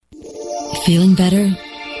Feeling better?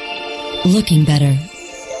 Looking better?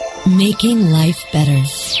 Making life better.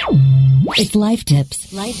 It's Life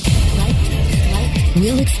Tips.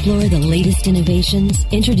 We'll explore the latest innovations,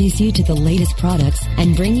 introduce you to the latest products,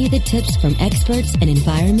 and bring you the tips from experts and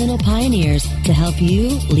environmental pioneers to help you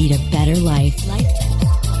lead a better life.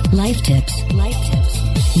 Life Tips.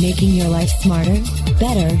 Making your life smarter,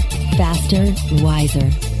 better, faster,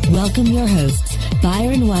 wiser. Welcome your hosts,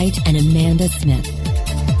 Byron White and Amanda Smith.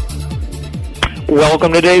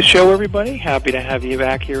 Welcome to today's show, everybody. Happy to have you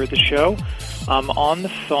back here at the show. I'm on the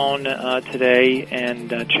phone today and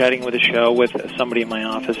chatting with the show with somebody in my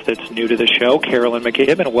office that's new to the show, Carolyn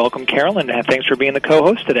McKibb. And welcome, Carolyn. Thanks for being the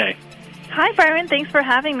co-host today. Hi, Byron. Thanks for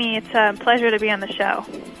having me. It's a pleasure to be on the show.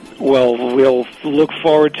 Well, we'll look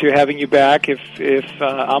forward to having you back if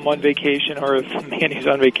I'm on vacation or if Mandy's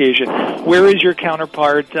on vacation. Where is your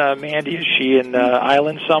counterpart, Mandy? Is she in the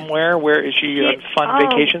island somewhere? Where is she on fun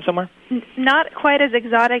vacation somewhere? Not quite as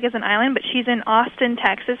exotic as an island, but she's in Austin,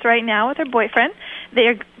 Texas right now with her boyfriend. They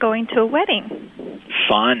are going to a wedding.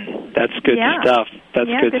 Fun. That's good stuff. That's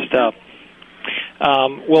good stuff.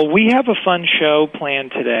 Well, we have a fun show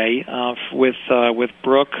planned today with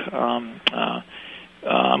Brooke.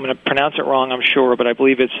 I'm going to pronounce it wrong, I'm sure, but I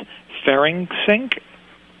believe it's Ferenczik,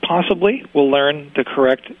 possibly. We'll learn the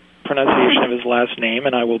correct pronunciation of his last name,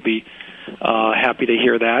 and I will be happy to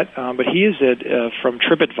hear that. But he is from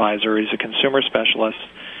TripAdvisor. He's a consumer specialist,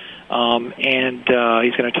 and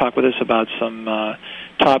he's going to talk with us about some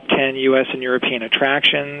top 10 U.S. and European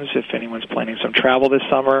attractions, if anyone's planning some travel this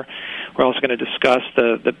summer. We're also going to discuss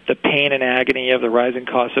the pain and agony of the rising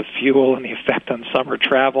cost of fuel and the effect on summer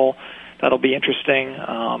travel. That'll be interesting,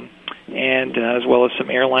 and as well as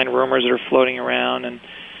some airline rumors that are floating around and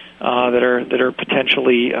that are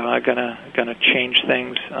potentially gonna change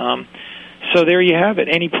things. So there you have it.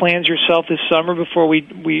 Any plans yourself this summer before we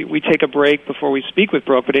take a break before we speak with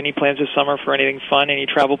Brooke? But any plans this summer for anything fun? Any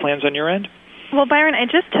travel plans on your end? Well, Byron, I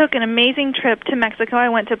just took an amazing trip to Mexico. I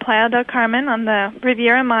went to Playa del Carmen on the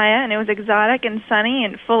Riviera Maya, and it was exotic and sunny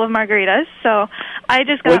and full of margaritas. So I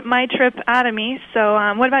just got my trip out of me. So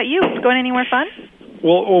what about you? Going anywhere fun?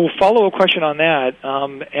 Well, we'll follow a question on that,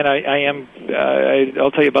 and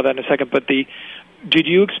I'll tell you about that in a second. But did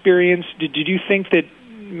you think that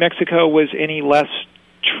Mexico was any less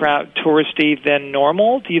touristy than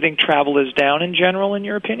normal? Do you think travel is down in general, in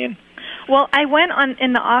your opinion? Well, I went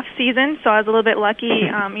in the off season, so I was a little bit lucky,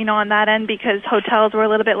 on that end because hotels were a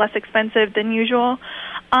little bit less expensive than usual.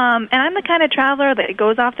 And I'm the kind of traveler that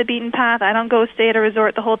goes off the beaten path. I don't go stay at a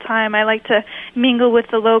resort the whole time. I like to mingle with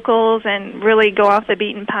the locals and really go off the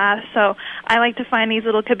beaten path. So I like to find these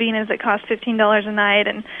little cabinas that cost $15 a night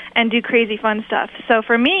and do crazy fun stuff. So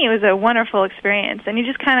for me, it was a wonderful experience. And you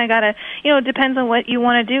just kind of got to, it depends on what you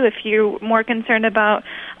want to do. If you're more concerned about,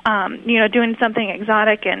 doing something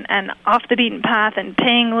exotic and off the beaten path and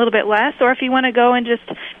paying a little bit less, or if you want to go and just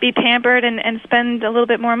be pampered and spend a little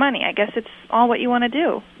bit more money. I guess it's all what you want to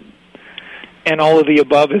do. And all of the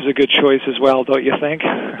above is a good choice as well, don't you think?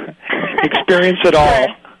 Experience it all.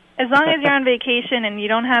 As long as you're on vacation and you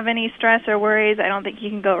don't have any stress or worries, I don't think you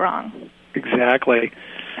can go wrong. Exactly.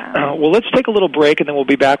 Well, let's take a little break, and then we'll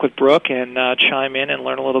be back with Brooke and chime in and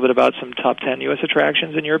learn a little bit about some top 10 U.S.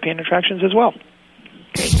 attractions and European attractions as well.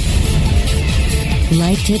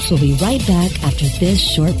 Life Tips will be right back after this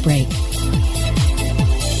short break.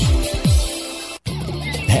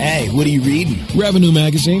 Hey, what are you reading? Revenue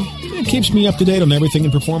Magazine. It keeps me up to date on everything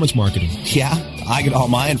in performance marketing. Yeah, I get all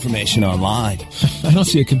my information online. I don't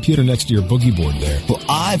see a computer next to your boogie board there. Well,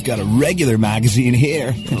 I've got a regular magazine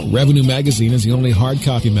here. Revenue Magazine is the only hard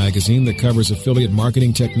copy magazine that covers affiliate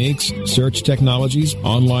marketing techniques, search technologies,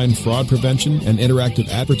 online fraud prevention, and interactive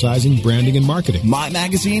advertising, branding, and marketing. My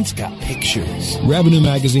magazine's got pictures. Revenue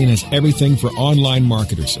Magazine has everything for online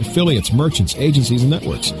marketers, affiliates, merchants, agencies, and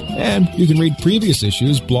networks. And you can read previous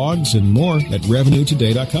issues, blogs, and more at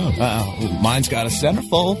RevenueToday.com. Wow, mine's got a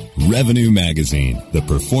centerfold. Revenue Magazine, the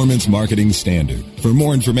performance marketing standard. For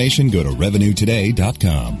more information, go to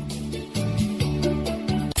RevenueToday.com.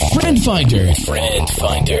 Friend Finder,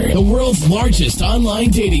 the world's largest online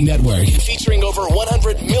dating network, featuring over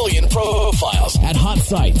 100 million profiles at hot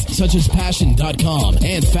sites such as Passion.com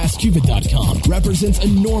and FastCupid.com, represents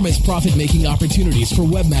enormous profit-making opportunities for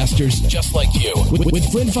webmasters just like you.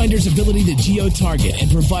 With Friend Finder's ability to geo-target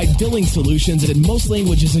and provide billing solutions in most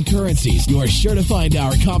languages and currencies, you are sure to find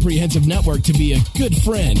our comprehensive network to be a good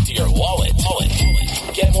friend to your wallet.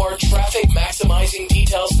 Get more traffic maximizing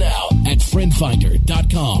details now at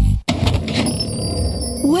FriendFinder.com.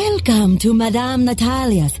 Welcome Welcome to Madame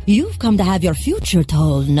Natalia's. You've come to have your future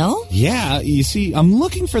told, no? Yeah, you see, I'm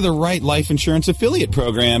looking for the right life insurance affiliate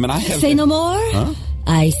program, and I have... Say no more? Huh?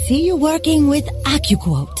 I see you working with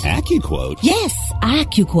AccuQuote. AccuQuote? Yes,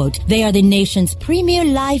 AccuQuote. They are the nation's premier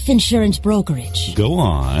life insurance brokerage. Go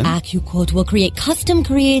on. AccuQuote will create custom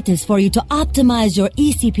creatives for you to optimize your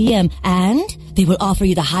ECPM, and they will offer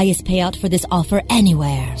you the highest payout for this offer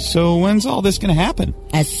anywhere. So when's all this going to happen?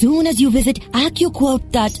 As soon as you visit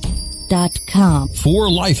AccuQuote.com.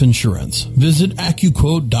 For life insurance, visit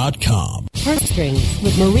AccuQuote.com. Purse Strings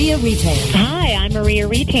with Maria Retan. Hi, I'm Maria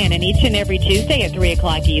Retan, and each and every Tuesday at 3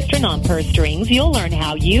 o'clock Eastern on Purse Strings, you'll learn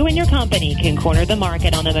how you and your company can corner the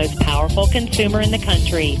market on the most powerful consumer in the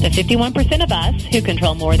country, the 51% of us who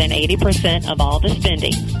control more than 80% of all the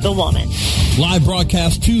spending, the woman. Live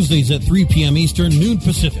broadcast Tuesdays at 3 p.m. Eastern, noon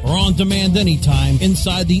Pacific, or on demand anytime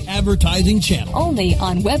inside the advertising channel. Only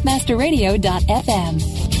on webmasterradio.fm.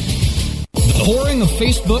 The whoring of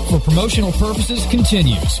Facebook for promotional purposes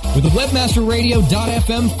continues with the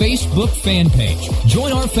webmasterradio.fm Facebook fan page.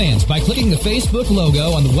 Join our fans by clicking the Facebook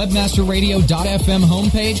logo on the webmasterradio.fm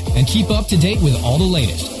homepage and keep up to date with all the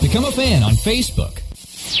latest. Become a fan on Facebook.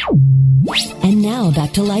 And now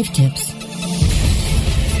back to Life Tips.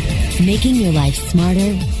 Making your life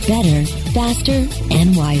smarter, better, faster,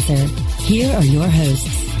 and wiser. Here are your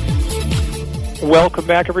hosts. Welcome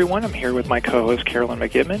back, everyone. I'm here with my co-host, Carolyn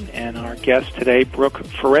McGibman, and our guest today, Brooke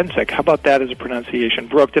Forensic. How about that as a pronunciation?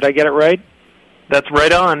 Brooke, did I get it right? That's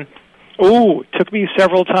right on. Ooh, took me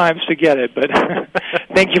several times to get it, but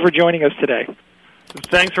thank you for joining us today.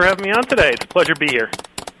 Thanks for having me on today. It's a pleasure to be here.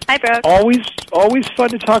 Hi, Brooke. Always fun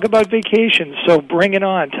to talk about vacations, so bring it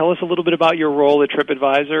on. Tell us a little bit about your role at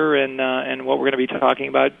TripAdvisor and what we're going to be talking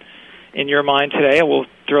about in your mind today. We'll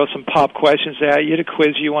throw some pop questions at you to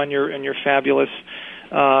quiz you on your fabulous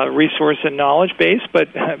resource and knowledge base,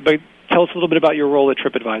 but tell us a little bit about your role at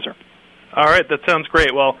TripAdvisor. All right, that sounds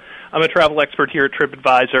great. Well, I'm a travel expert here at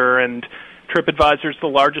TripAdvisor, and TripAdvisor is the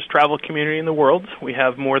largest travel community in the world. We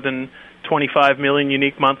have more than 25 million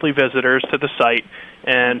unique monthly visitors to the site,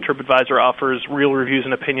 and TripAdvisor offers real reviews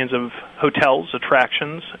and opinions of hotels,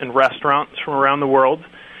 attractions, and restaurants from around the world.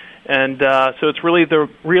 And so it's really the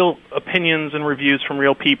real opinions and reviews from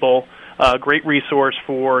real people, a great resource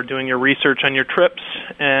for doing your research on your trips.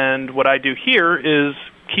 And what I do here is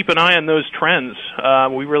keep an eye on those trends.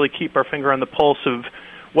 We really keep our finger on the pulse of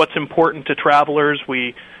what's important to travelers.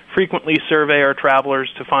 We frequently survey our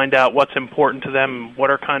travelers to find out what's important to them,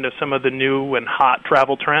 what are kind of some of the new and hot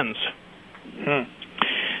travel trends.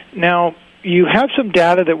 Now, you have some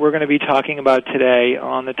data that we're going to be talking about today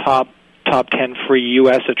on the top 10 free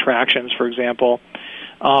U.S. attractions, for example.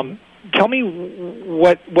 Tell me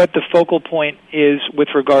what the focal point is with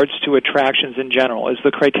regards to attractions in general. Is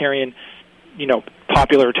the criterion,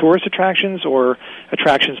 popular tourist attractions or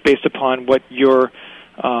attractions based upon what your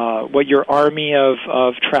army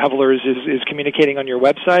of travelers is communicating on your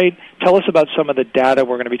website? Tell us about some of the data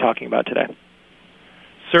we're going to be talking about today.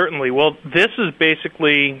 Certainly. Well, this is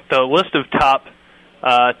basically the list of top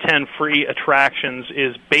 10 free attractions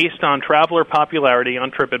is based on traveler popularity on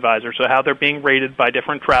TripAdvisor, so how they're being rated by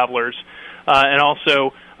different travelers, and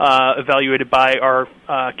also evaluated by our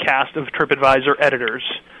cast of TripAdvisor editors.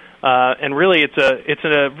 And really, it's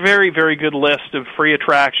a very, very good list of free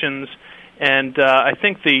attractions. And I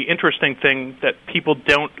think the interesting thing that people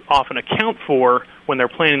don't often account for when they're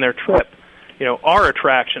planning their trip, are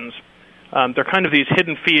attractions. They're kind of these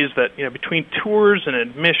hidden fees that, between tours and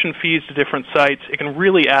admission fees to different sites, it can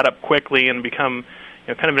really add up quickly and become,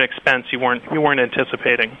 kind of an expense you weren't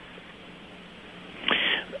anticipating.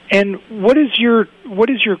 And what is your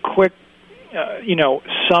quick,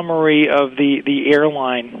 summary of the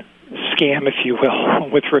airline scam, if you will,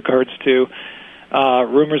 with regards to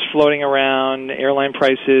rumors floating around, airline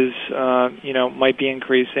prices, might be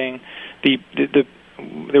increasing.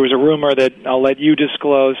 There was a rumor that I'll let you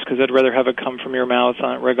disclose because I'd rather have it come from your mouth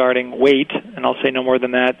regarding weight, and I'll say no more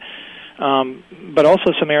than that. But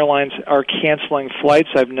also some airlines are canceling flights,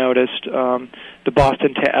 I've noticed. The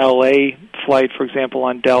Boston to L.A. flight, for example,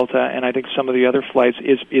 on Delta, and I think some of the other flights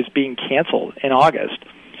is being canceled in August.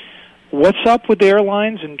 What's up with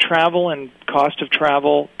airlines and travel and cost of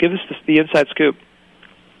travel? Give us the inside scoop.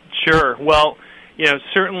 Sure. Well,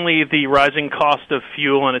 certainly the rising cost of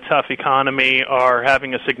fuel and a tough economy are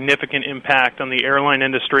having a significant impact on the airline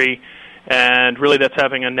industry, and really that's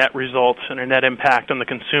having a net result and a net impact on the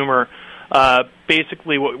consumer.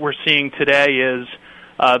 Basically what we're seeing today is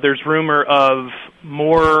there's rumor of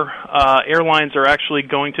more airlines are actually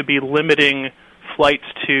going to be limiting flights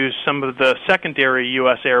to some of the secondary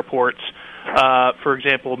U.S. airports for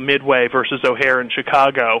example, Midway versus O'Hare in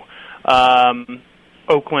Chicago,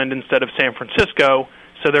 Oakland instead of San Francisco.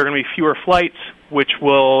 So there are going to be fewer flights, which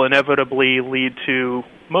will inevitably lead to,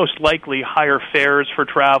 most likely, higher fares for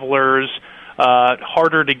travelers,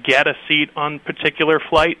 harder to get a seat on particular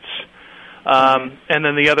flights. And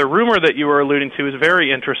then the other rumor that you were alluding to is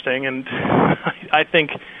very interesting, and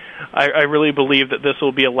I really believe that this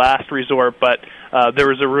will be a last resort, but there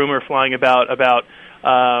was a rumor flying about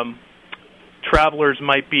travelers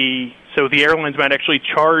might be, so the airlines might actually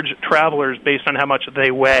charge travelers based on how much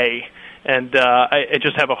they weigh, and I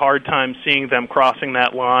just have a hard time seeing them crossing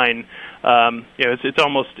that line. It's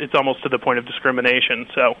almost to the point of discrimination,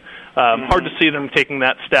 so hard to see them taking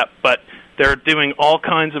that step, but they're doing all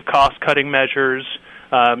kinds of cost-cutting measures.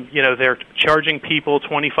 They're charging people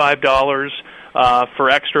 $25 for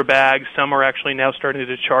extra bags. Some are actually now starting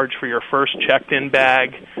to charge for your first checked-in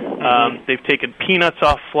bag. They've taken peanuts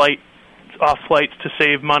off flights to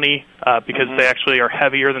save money because they actually are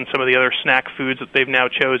heavier than some of the other snack foods that they've now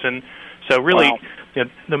chosen. So really,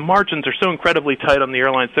 the margins are so incredibly tight on the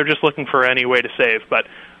airlines. They're just looking for any way to save. But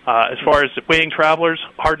as far as weighing travelers,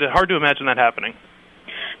 hard to imagine that happening.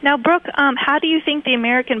 Now, Brooke, how do you think the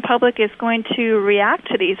American public is going to react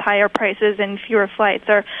to these higher prices and fewer flights?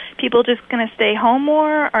 Are people just going to stay home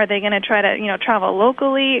more? Are they going to try to, travel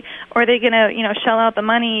locally? Or are they going to, shell out the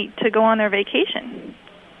money to go on their vacation?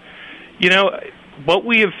 What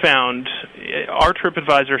we have found, our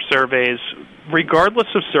TripAdvisor surveys, regardless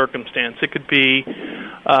of circumstance, it could be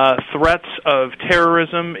threats of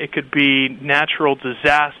terrorism, it could be natural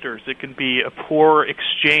disasters, it could be a poor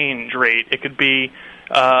exchange rate, it could be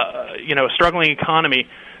a struggling economy.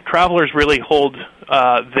 Travelers really hold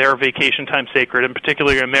their vacation time sacred, and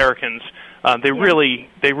particularly Americans. They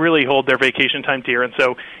really hold their vacation time dear, and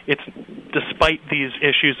so it's despite these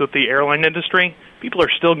issues with the airline industry, people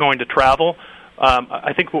are still going to travel.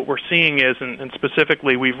 I think what we're seeing is, and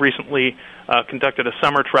specifically we've recently conducted a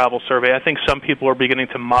summer travel survey, I think some people are beginning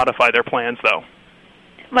to modify their plans, though.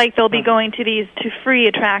 Like they'll be going to free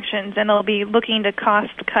attractions, and they'll be looking to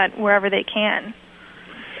cost cut wherever they can.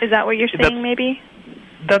 Is that what you're saying, maybe?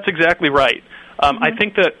 That's exactly right. I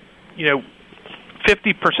think that,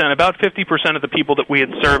 about 50% of the people that we had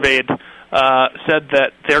surveyed said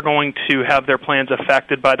that they're going to have their plans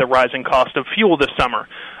affected by the rising cost of fuel this summer.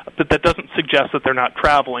 But that doesn't suggest that they're not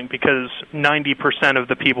traveling, because 90% of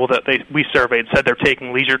the people that we surveyed said they're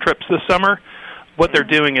taking leisure trips this summer. What they're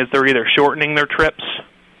doing is they're either shortening their trips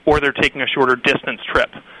or they're taking a shorter distance trip.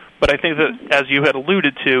 But I think that, as you had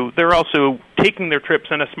alluded to, they're also taking their trips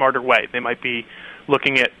in a smarter way. They might be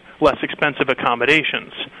looking at less expensive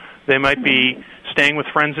accommodations. They might be staying with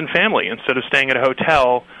friends and family instead of staying at a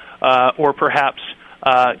hotel, or perhaps,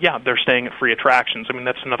 they're staying at free attractions. I mean,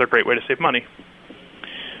 that's another great way to save money.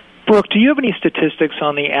 Brooke, do you have any statistics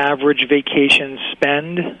on the average vacation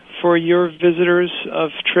spend for your visitors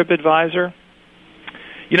of TripAdvisor?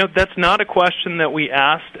 That's not a question that we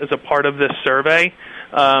asked as a part of this survey.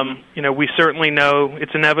 We certainly know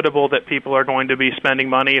it's inevitable that people are going to be spending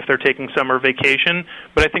money if they're taking summer vacation,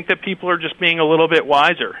 but I think that people are just being a little bit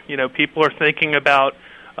wiser. People are thinking about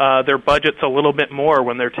their budgets a little bit more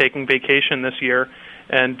when they're taking vacation this year,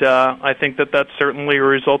 and I think that that's certainly a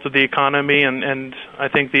result of the economy, and I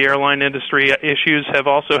think the airline industry issues have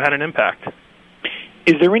also had an impact.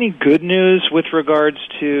 Is there any good news with regards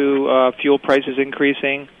to fuel prices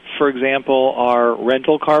increasing? For example, are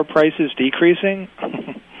rental car prices decreasing?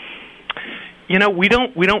 We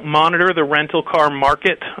don't monitor the rental car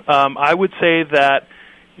market. I would say that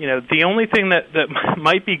the only thing that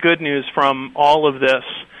might be good news from all of this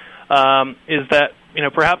is that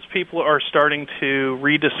perhaps people are starting to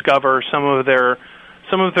rediscover some of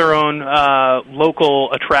their own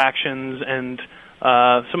local attractions and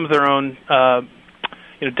some of their own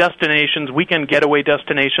destinations, weekend getaway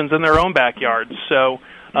destinations in their own backyards. So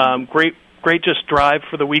great just drive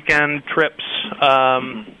for the weekend trips,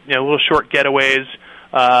 little short getaways,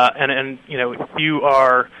 and if you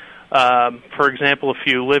are, for example, if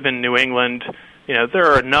you live in New England,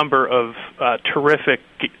 there are a number of terrific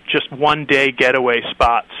just one-day getaway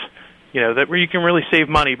spots, that where you can really save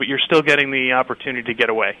money, but you're still getting the opportunity to get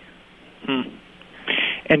away.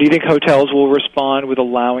 And do you think hotels will respond with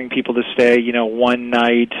allowing people to stay, one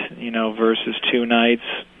night, versus 2 nights?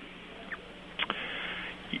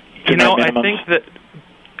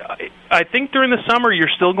 I think during the summer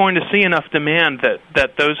you're still going to see enough demand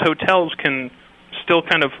that those hotels can still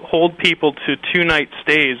kind of hold people to 2-night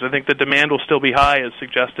stays. I think the demand will still be high, as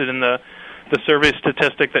suggested in the survey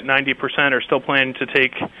statistic that 90% are still planning to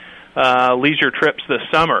take leisure trips this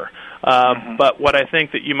summer. But what I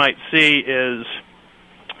think that you might see is,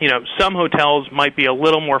 some hotels might be a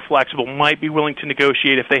little more flexible, might be willing to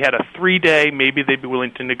negotiate. If they had a 3-day, maybe they'd be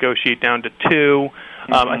willing to negotiate down to 2.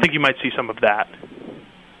 I think you might see some of that.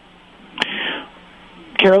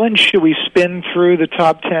 Carolyn, should we spin through the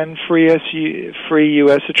top 10 free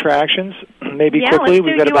U.S. attractions? Maybe quickly. Let's do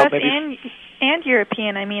We've got U.S. about maybe and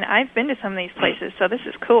European. I mean, I've been to some of these places, so this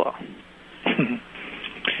is cool.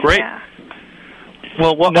 Great. Yeah.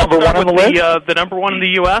 Well, number one on the list? The number one in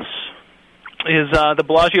the U.S. is the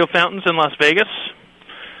Bellagio Fountains in Las Vegas.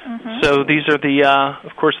 Mm-hmm. So these are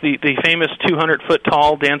of course, the famous 200-foot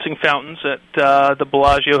tall dancing fountains at the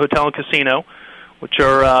Bellagio Hotel and Casino, which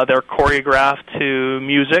are they're choreographed to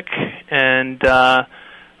music, and I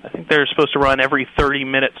think they're supposed to run every 30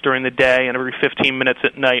 minutes during the day and every 15 minutes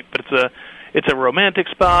at night. But it's a romantic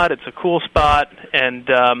spot. It's a cool spot, and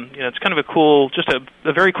it's kind of a cool, just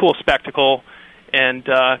a very cool spectacle, and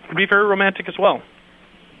can be very romantic as well.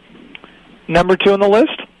 Number 2 on the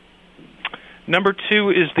list? Number 2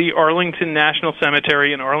 is the Arlington National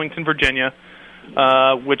Cemetery in Arlington, Virginia,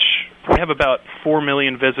 which we have about 4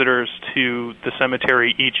 million visitors to the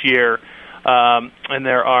cemetery each year, and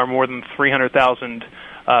there are more than 300,000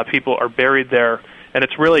 people are buried there. And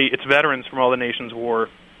it's veterans from all the nation's wars,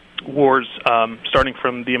 starting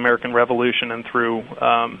from the American Revolution and through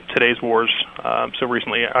today's wars, so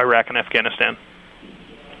recently Iraq and Afghanistan.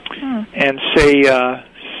 And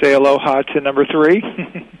say aloha to number 3.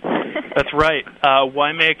 That's right.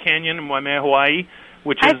 Waimea Canyon in Waimea, Hawaii,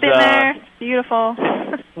 which I've been there. It's beautiful.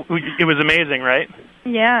 It was amazing, right?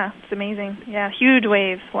 Yeah, it's amazing. Yeah, huge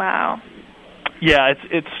waves. Wow. Yeah,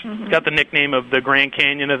 it's got the nickname of the Grand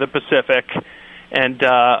Canyon of the Pacific, and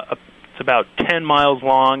it's about 10 miles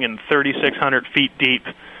long and 3,600 feet deep.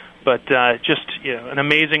 But just an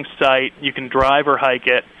amazing sight. You can drive or hike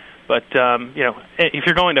it. But, if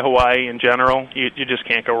you're going to Hawaii in general, you just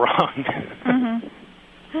can't go wrong.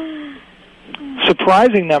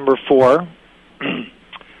 Surprising number 4.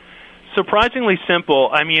 Surprisingly simple.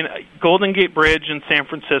 I mean, Golden Gate Bridge in San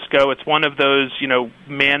Francisco, it's one of those,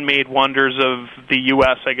 man-made wonders of the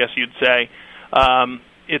U.S., I guess you'd say.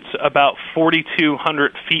 It's about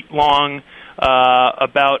 4,200 feet long,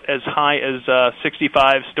 about as high as a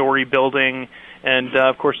 65-story building. And,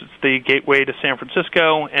 of course, it's the gateway to San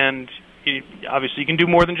Francisco, and obviously you can do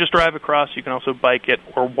more than just drive across. You can also bike it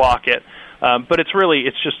or walk it. But it's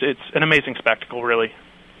an amazing spectacle, really.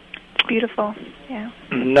 It's beautiful, yeah.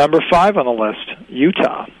 Number 5 on the list,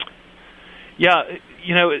 Utah. Yeah,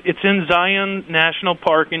 it's in Zion National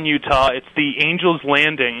Park in Utah. It's the Angel's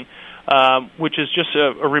Landing, which is just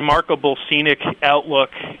a remarkable scenic outlook,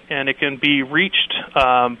 and it can be reached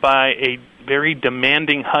by a very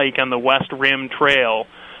demanding hike on the West Rim Trail,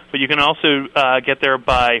 but you can also get there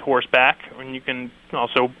by horseback, and you can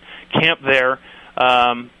also camp there.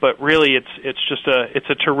 But really, it's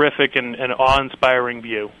a terrific and awe-inspiring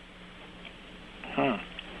view.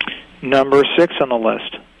 Number 6 on the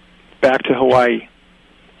list, back to Hawaii.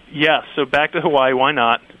 Yeah, so back to Hawaii. Why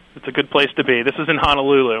not? It's a good place to be. This is in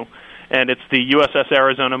Honolulu, and it's the USS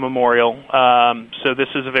Arizona Memorial. So this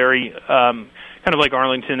is a very kind of like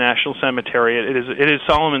Arlington National Cemetery. It is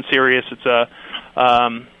solemn and serious. It's a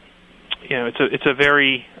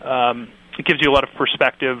very it gives you a lot of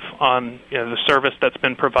perspective on the service that's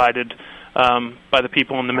been provided by the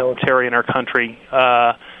people in the military in our country,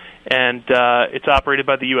 and it's operated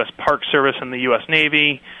by the U.S. Park Service and the U.S.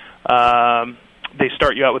 Navy. They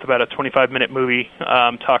start you out with about a 25-minute movie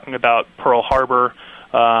talking about Pearl Harbor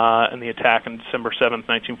and the attack on December 7th,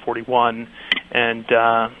 1941, and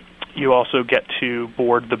you also get to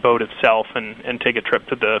board the boat itself and take a trip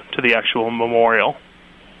to the actual memorial.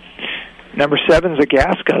 Number 7 is a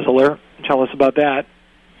gas guzzler. Tell us about that.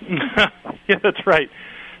 Yeah, that's right.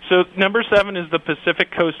 So number 7 is the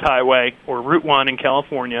Pacific Coast Highway, or Route 1 in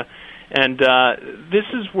California, and this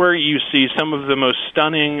is where you see some of the most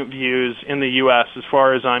stunning views in the U.S. as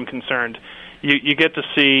far as I'm concerned. You get to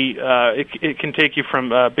see, it can take you from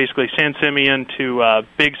basically San Simeon to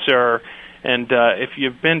Big Sur, and if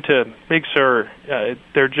you've been to Big Sur,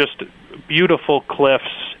 they're just beautiful cliffs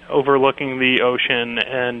overlooking the ocean,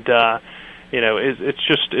 and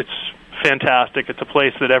it's fantastic. It's a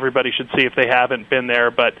place that everybody should see if they haven't been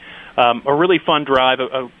there. But a really fun drive,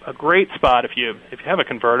 a great spot if you have a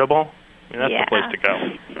convertible. I mean, that's the place to go.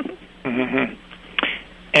 Mm-hmm.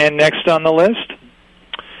 And next on the list,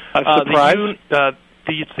 a surprise.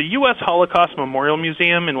 It's the U.S. Holocaust Memorial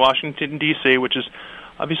Museum in Washington, D.C., which is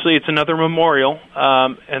obviously it's another memorial,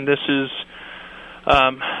 and this is.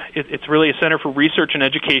 It's really a center for research and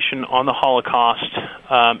education on the Holocaust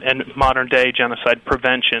and modern-day genocide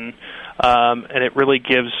prevention, and it really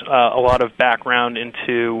gives a lot of background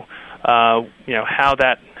into how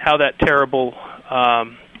that terrible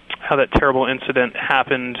incident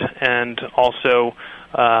happened, and also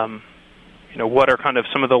what are kind of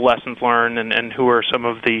some of the lessons learned, and who are some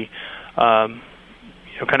of the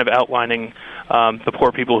kind of outlining the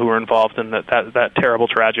poor people who were involved in that terrible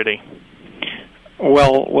tragedy.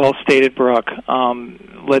 Well stated, Brooke.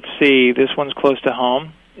 Let's see. This one's close to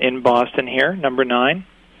home in Boston here, number 9.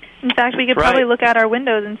 In fact, we could probably look out our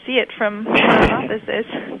windows and see it from where our office is.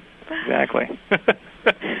 Exactly.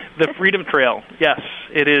 The Freedom Trail. Yes,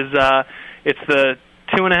 it is. It's the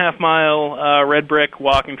 2.5-mile red brick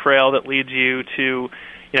walking trail that leads you to.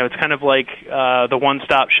 It's kind of like the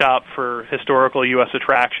one-stop shop for historical U.S.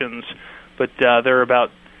 attractions, but there are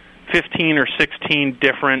about 15 or 16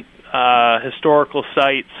 different historical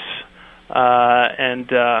sites, and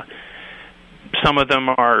some of them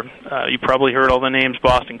are, you probably heard all the names,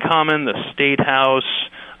 Boston Common, the State House,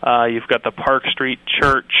 you've got the Park Street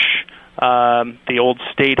Church, the Old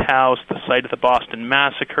State House, the site of the Boston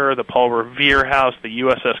Massacre, the Paul Revere House, the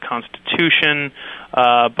USS Constitution,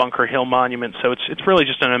 Bunker Hill Monument. So it's really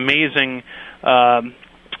just an amazing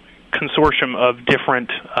consortium of different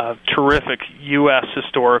terrific U.S.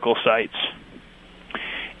 historical sites.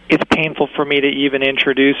 It's painful for me to even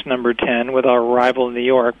introduce number 10 with our rival in New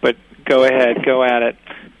York, but go ahead, go at it.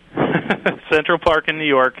 Central Park in New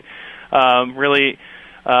York, really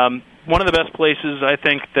one of the best places, I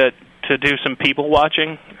think, that to do some people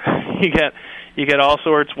watching. You get all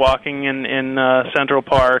sorts walking in Central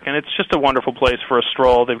Park, and it's just a wonderful place for a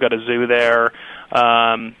stroll. They've got a zoo there.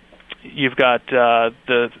 You've got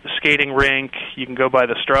the skating rink. You can go by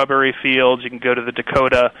the strawberry fields. You can go to the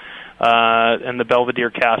Dakota and the Belvedere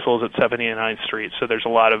Castles at 79th Street. So there's a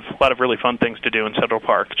lot of really fun things to do in Central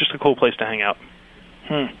Park. Just a cool place to hang out.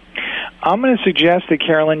 I'm going to suggest that,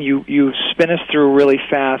 Carolyn, you spin us through really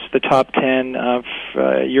fast the top 10 of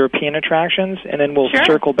European attractions, and then we'll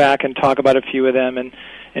circle back and talk about a few of them,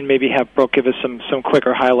 and maybe have Brooke give us some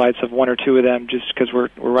quicker highlights of one or two of them, just because we're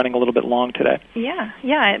running a little bit long today. Yeah,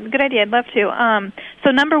 good idea. I'd love to.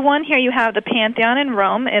 So number 1 here, you have the Pantheon in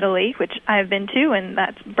Rome, Italy, which I've been to, and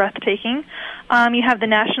that's breathtaking. You have the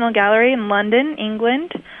National Gallery in London,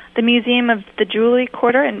 England, the Museum of the Jewelry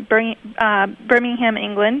Quarter in Birmingham,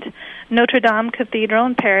 England, Notre Dame Cathedral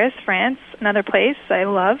in Paris, France, another place I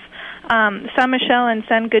love, Saint-Michel and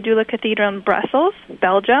San Gudula Cathedral in Brussels,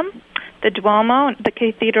 Belgium, the Duomo, the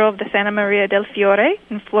Cathedral of the Santa Maria del Fiore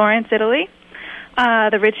in Florence, Italy,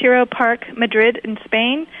 the Retiro Park, Madrid in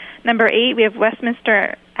Spain. Number 8, we have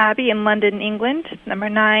Westminster Abbey in London, England. Number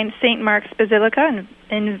 9, St. Mark's Basilica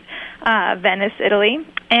in Venice, Italy.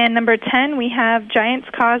 And number 10, we have Giant's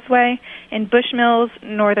Causeway in Bushmills,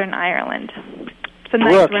 Northern Ireland. It's a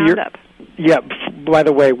nice roundup. Yeah, by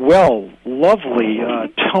the way, lovely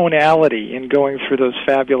tonality in going through those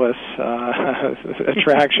fabulous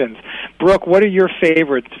attractions. Brooke, what are your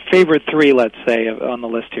favorite 3, let's say, on the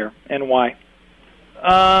list here, and why?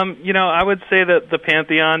 I would say that the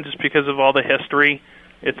Pantheon, just because of all the history.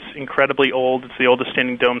 It's incredibly old. It's the oldest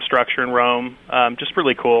standing dome structure in Rome. Just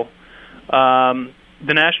really cool.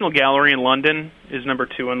 The National Gallery in London is number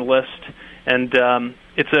 2 on the list, and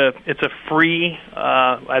it's a free,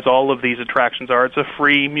 as all of these attractions are. It's a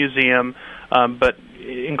free museum, but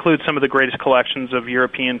it includes some of the greatest collections of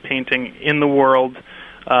European painting in the world.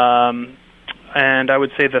 And I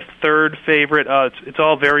would say the third favorite. It's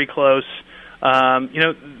all very close.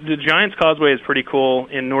 The Giant's Causeway is pretty cool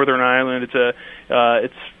in Northern Ireland.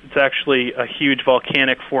 It's actually a huge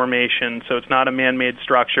volcanic formation, so it's not a man-made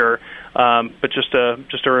structure, but just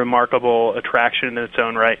a remarkable attraction in its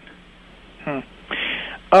own right.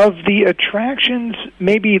 Of the attractions,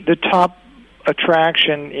 maybe the top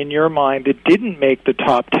attraction in your mind that didn't make the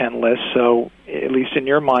top 10 list, so at least in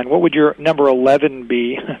your mind, what would your number 11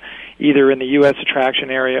 be, either in the U.S.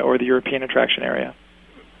 attraction area or the European attraction area?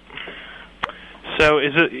 So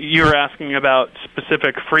you're asking about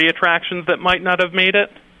specific free attractions that might not have made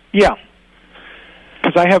it? Yeah.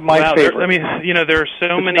 Because I have my favorite. There are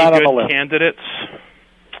so many good candidates.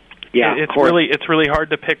 Yeah, it's really hard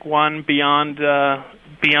to pick one beyond the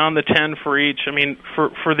 10 for each. I mean,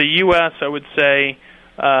 for the U.S., I would say,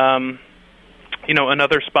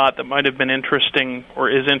 another spot that might have been interesting or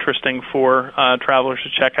is interesting for travelers to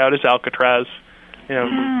check out is Alcatraz.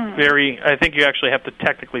 I think you actually have to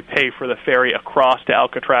technically pay for the ferry across to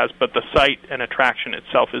Alcatraz, but the site and attraction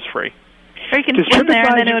itself is free. Or you can swim there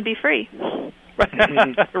and then it would be free.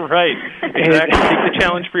 Right. Exactly. Take the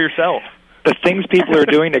challenge for yourself. The things people are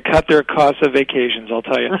doing to cut their costs of vacations, I'll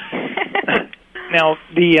tell you. Now,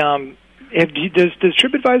 does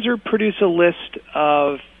TripAdvisor produce a list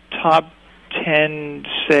of top 10,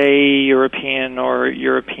 say, European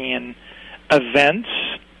events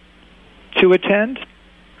to attend?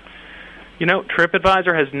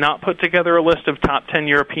 TripAdvisor has not put together a list of top 10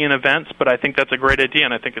 European events, but I think that's a great idea,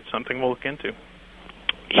 and I think it's something we'll look into.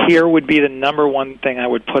 Here would be the number one thing I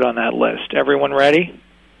would put on that list. Everyone ready?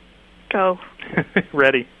 Go.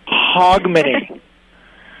 Ready. Hogmanay.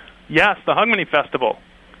 Yes, the Hogmanay Festival.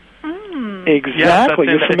 Exactly.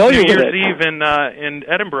 Yes, you're familiar with it. New Year's Eve in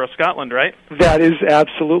Edinburgh, Scotland, right? That is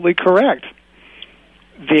absolutely correct.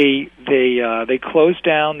 They closed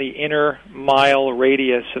down the inner mile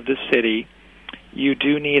radius of the city. You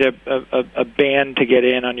do need a band to get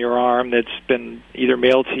in on your arm that's been either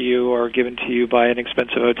mailed to you or given to you by an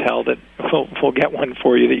expensive hotel that will get one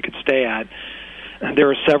for you that you could stay at.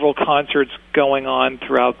 There are several concerts going on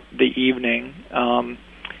throughout the evening,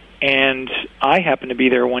 and I happened to be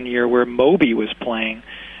there one year where Moby was playing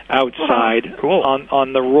outside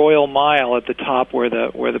on the Royal Mile at the top where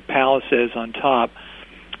the palace is on top.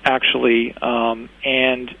 Actually,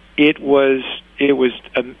 and it was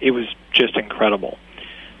just incredible.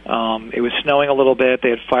 It was snowing a little bit. They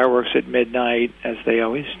had fireworks at midnight, as they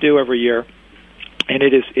always do every year, and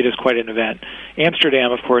it is quite an event.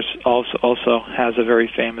 Amsterdam, of course, also has a very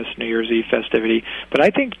famous New Year's Eve festivity. But I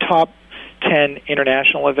think top 10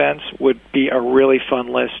 international events would be a really fun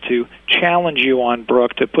list to challenge you on,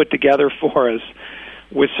 Brooke, to put together for us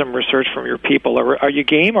with some research from your people. Are you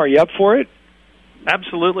game? Are you up for it?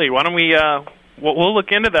 Absolutely. Why don't we? We'll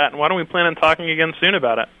look into that, and why don't we plan on talking again soon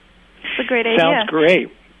about it? It's a great idea. Sounds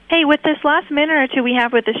great. Hey, with this last minute or two we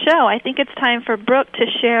have with the show, I think it's time for Brooke to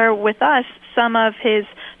share with us some of his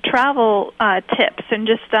travel tips and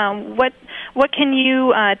just what can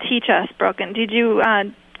you teach us, Brooke? And did you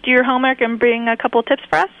do your homework and bring a couple tips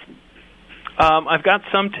for us? I've got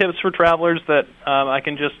some tips for travelers that I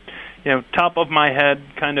can just, top of my head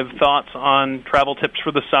kind of thoughts on travel tips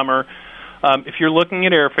for the summer. If you're looking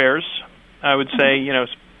at airfares, I would say,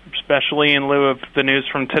 especially in lieu of the news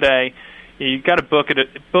from today, you've got to book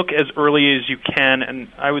as early as you can. And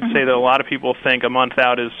I would say that a lot of people think a month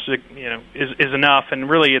out is enough, and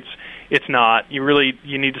really it's not.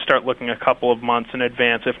 You need to start looking a couple of months in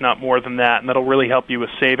advance, if not more than that, and that'll really help you with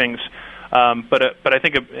savings. But I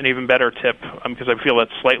think an even better tip, because I feel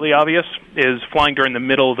it's slightly obvious, is flying during the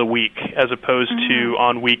middle of the week as opposed to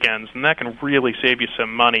on weekends, and that can really save you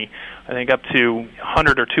some money. I think up to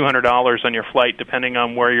 $100 or $200 on your flight, depending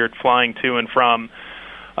on where you're flying to and from.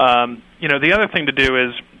 The other thing to do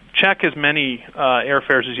is check as many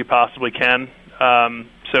airfares as you possibly can.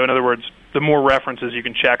 So in other words, the more references you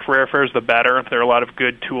can check for airfares, the better. There are a lot of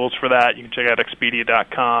good tools for that. You can check out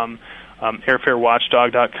Expedia.com.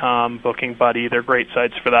 airfarewatchdog.com, Booking Buddy, they're great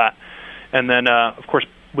sites for that. And then, of course,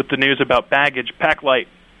 with the news about baggage, pack light.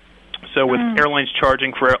 So with airlines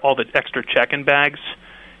charging for all the extra check-in bags,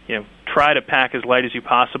 try to pack as light as you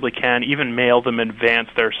possibly can, even mail them in advance.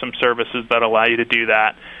 There are some services that allow you to do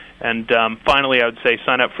that. And finally, I would say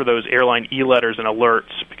sign up for those airline e-letters and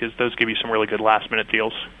alerts, because those give you some really good last-minute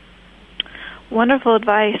deals. Wonderful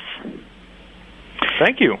advice.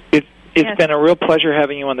 Thank you. It's been a real pleasure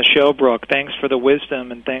having you on the show, Brooke. Thanks for the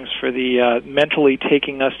wisdom, and thanks for the mentally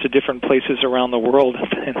taking us to different places around the world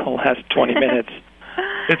in the last 20 minutes.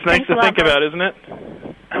 It's nice to think about, isn't it?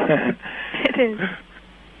 It is.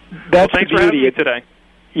 That's thanks the beauty. For having me today.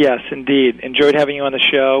 Yes, indeed. Enjoyed having you on the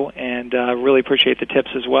show, and really appreciate the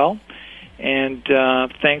tips as well. And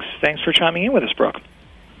thanks for chiming in with us, Brooke.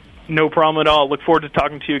 No problem at all. Look forward to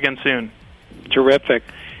talking to you again soon. Terrific.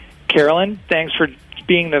 Carolyn, thanks for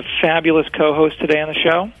being the fabulous co-host today on the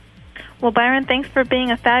show. Well, Byron, thanks for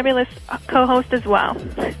being a fabulous co-host as well.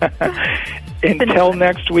 Until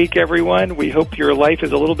next week, everyone, we hope your life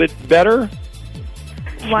is a little bit better,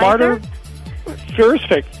 smarter,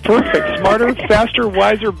 perfect, smarter, faster,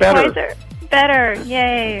 wiser, better. Wiser, better,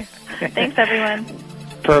 yay. Thanks, everyone.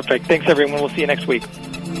 Perfect. Thanks, everyone. We'll see you next week.